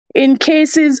In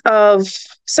cases of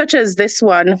such as this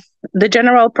one, the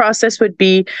general process would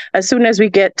be as soon as we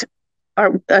get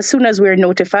as soon as we're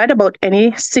notified about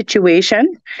any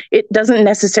situation, it doesn't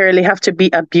necessarily have to be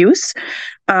abuse.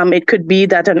 It could be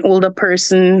that an older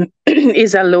person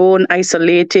is alone,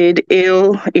 isolated,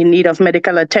 ill, in need of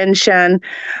medical attention.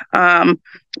 Um,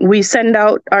 we send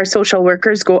out our social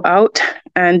workers, go out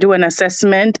and do an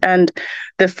assessment. And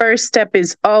the first step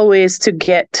is always to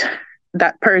get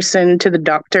that person to the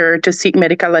doctor to seek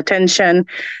medical attention,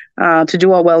 to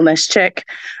do a wellness check.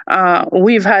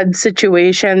 We've had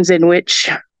situations in which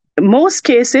most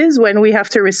cases, when we have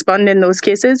to respond in those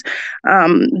cases,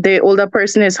 the older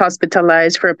person is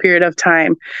hospitalized for a period of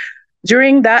time.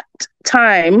 During that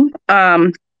time,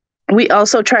 we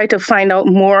also try to find out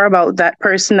more about that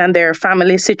person and their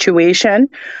family situation.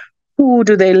 Who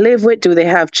do they live with? Do they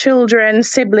have children,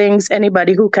 siblings,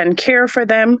 anybody who can care for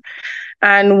them?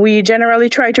 And we generally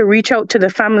try to reach out to the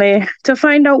family to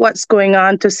find out what's going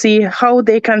on, to see how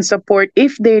they can support,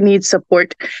 if they need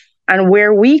support, and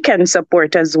where we can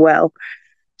support as well.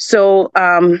 So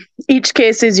each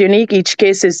case is unique, each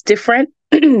case is different.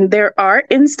 There are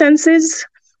instances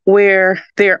where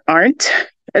there aren't,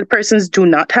 persons do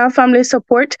not have family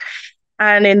support.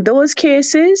 And in those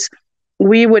cases,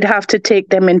 we would have to take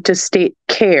them into state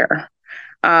care.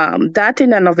 That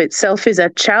in and of itself is a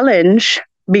challenge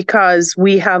because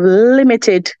we have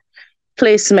limited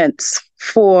placements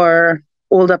for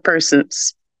older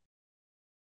persons.